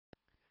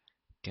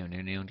Welcome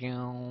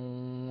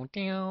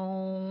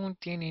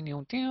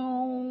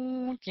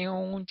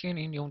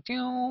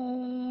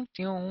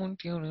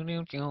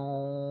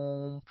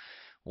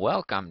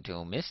to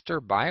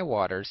Mr.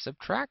 Bywater's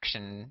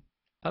subtraction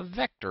of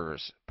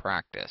vectors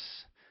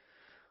practice.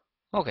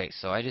 Okay,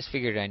 so I just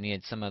figured I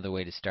needed some other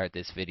way to start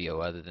this video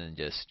other than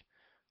just,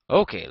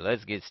 okay,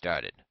 let's get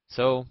started.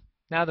 So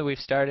now that we've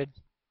started,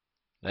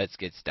 let's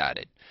get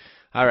started.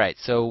 Alright,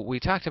 so we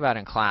talked about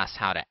in class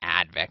how to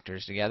add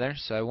vectors together,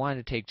 so I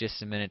wanted to take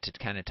just a minute to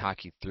kind of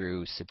talk you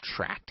through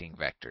subtracting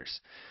vectors.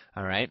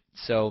 Alright,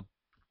 so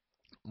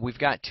we've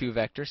got two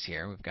vectors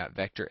here. We've got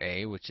vector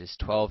A, which is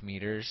 12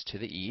 meters to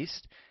the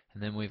east,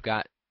 and then we've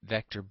got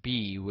vector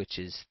B, which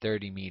is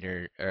 7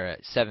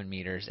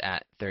 meters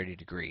at 30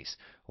 degrees,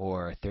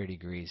 or 30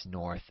 degrees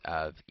north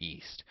of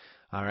east.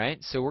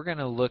 Alright, so we're going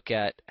to look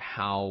at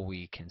how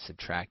we can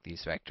subtract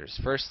these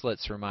vectors. First,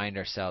 let's remind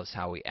ourselves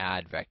how we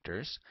add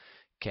vectors.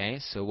 Okay,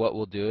 so what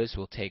we'll do is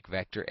we'll take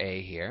vector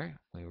A here.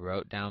 We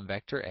wrote down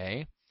vector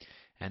A,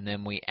 and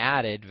then we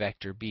added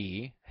vector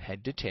B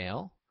head to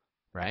tail,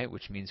 right,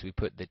 which means we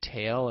put the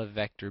tail of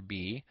vector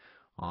B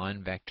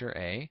on vector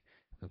A.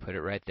 We put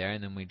it right there,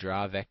 and then we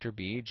draw vector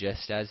B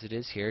just as it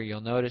is here.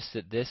 You'll notice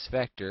that this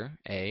vector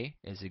A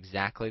is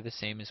exactly the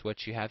same as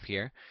what you have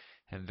here,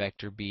 and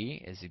vector B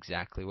is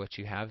exactly what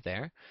you have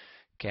there.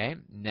 Okay,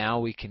 now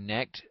we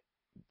connect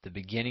the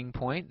beginning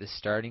point, the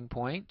starting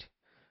point,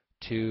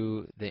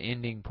 to the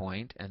ending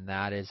point, and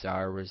that is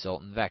our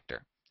resultant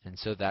vector. And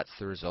so that's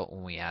the result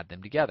when we add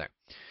them together.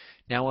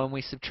 Now when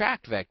we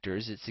subtract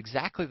vectors, it's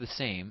exactly the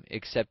same,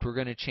 except we're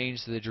going to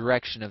change the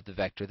direction of the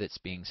vector that's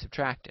being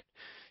subtracted.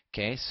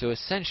 Okay, so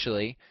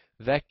essentially,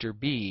 vector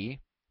B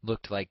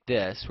looked like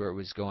this, where it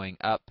was going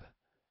up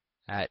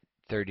at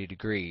 30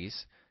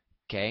 degrees.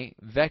 Okay,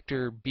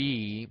 vector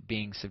B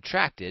being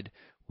subtracted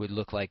would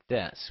look like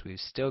this. We've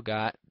still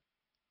got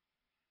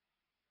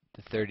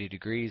the 30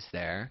 degrees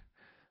there,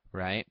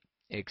 right?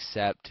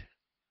 Except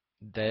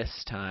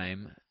this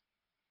time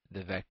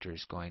the vector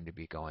is going to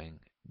be going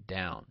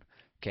down.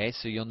 Okay,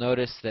 so you'll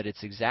notice that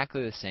it's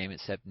exactly the same,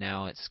 except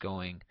now it's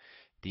going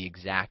the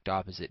exact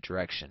opposite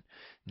direction.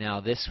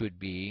 Now this would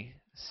be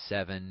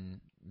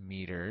 7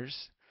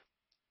 meters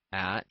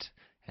at,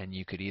 and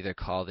you could either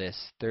call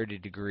this 30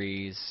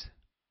 degrees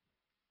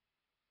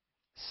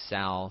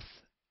south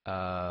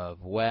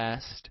of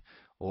west,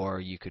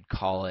 or you could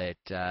call it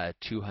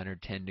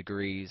 210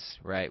 degrees,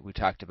 right? We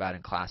talked about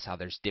in class how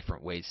there's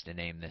different ways to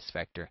name this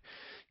vector.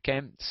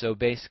 Okay, so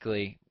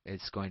basically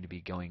it's going to be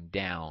going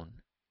down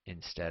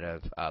instead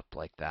of up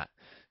like that.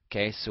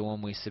 Okay, so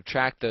when we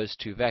subtract those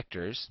two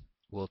vectors,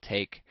 we'll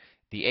take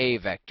the A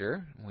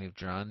vector. We've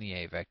drawn the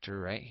A vector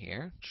right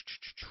here.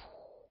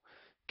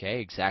 Okay,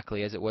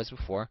 exactly as it was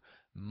before,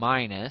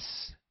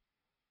 minus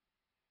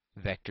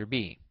vector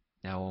B.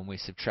 Now when we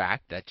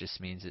subtract, that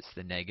just means it's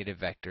the negative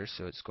vector,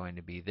 so it's going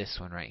to be this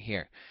one right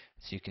here.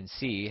 So you can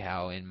see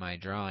how in my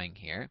drawing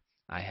here,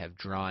 I have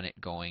drawn it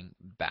going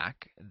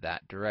back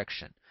that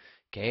direction.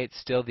 Okay, it's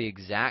still the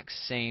exact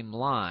same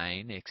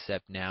line,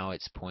 except now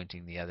it's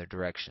pointing the other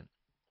direction.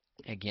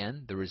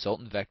 Again, the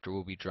resultant vector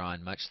will be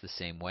drawn much the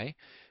same way.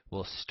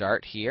 We'll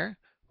start here,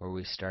 where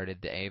we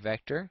started the A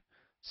vector,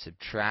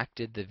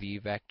 subtracted the V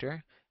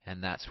vector,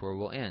 and that's where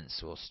we'll end.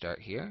 So we'll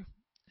start here,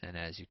 and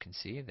as you can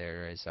see,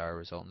 there is our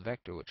resultant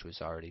vector, which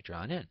was already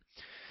drawn in.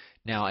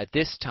 Now at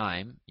this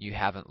time, you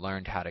haven't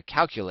learned how to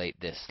calculate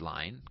this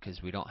line,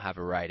 because we don't have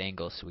a right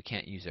angle, so we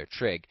can't use our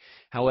trig.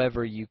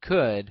 However, you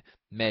could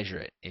measure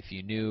it. If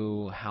you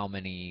knew how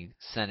many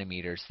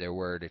centimeters there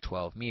were to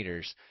 12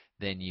 meters,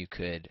 then you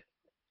could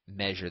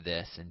measure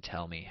this and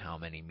tell me how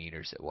many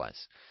meters it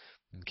was.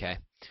 Okay,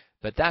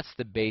 but that's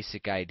the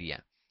basic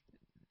idea.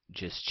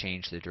 Just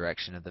change the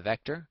direction of the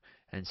vector.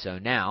 And so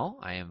now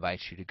I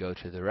invite you to go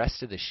to the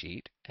rest of the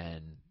sheet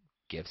and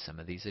give some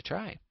of these a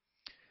try.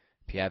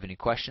 If you have any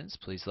questions,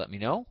 please let me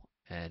know,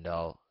 and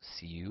I'll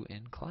see you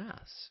in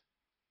class.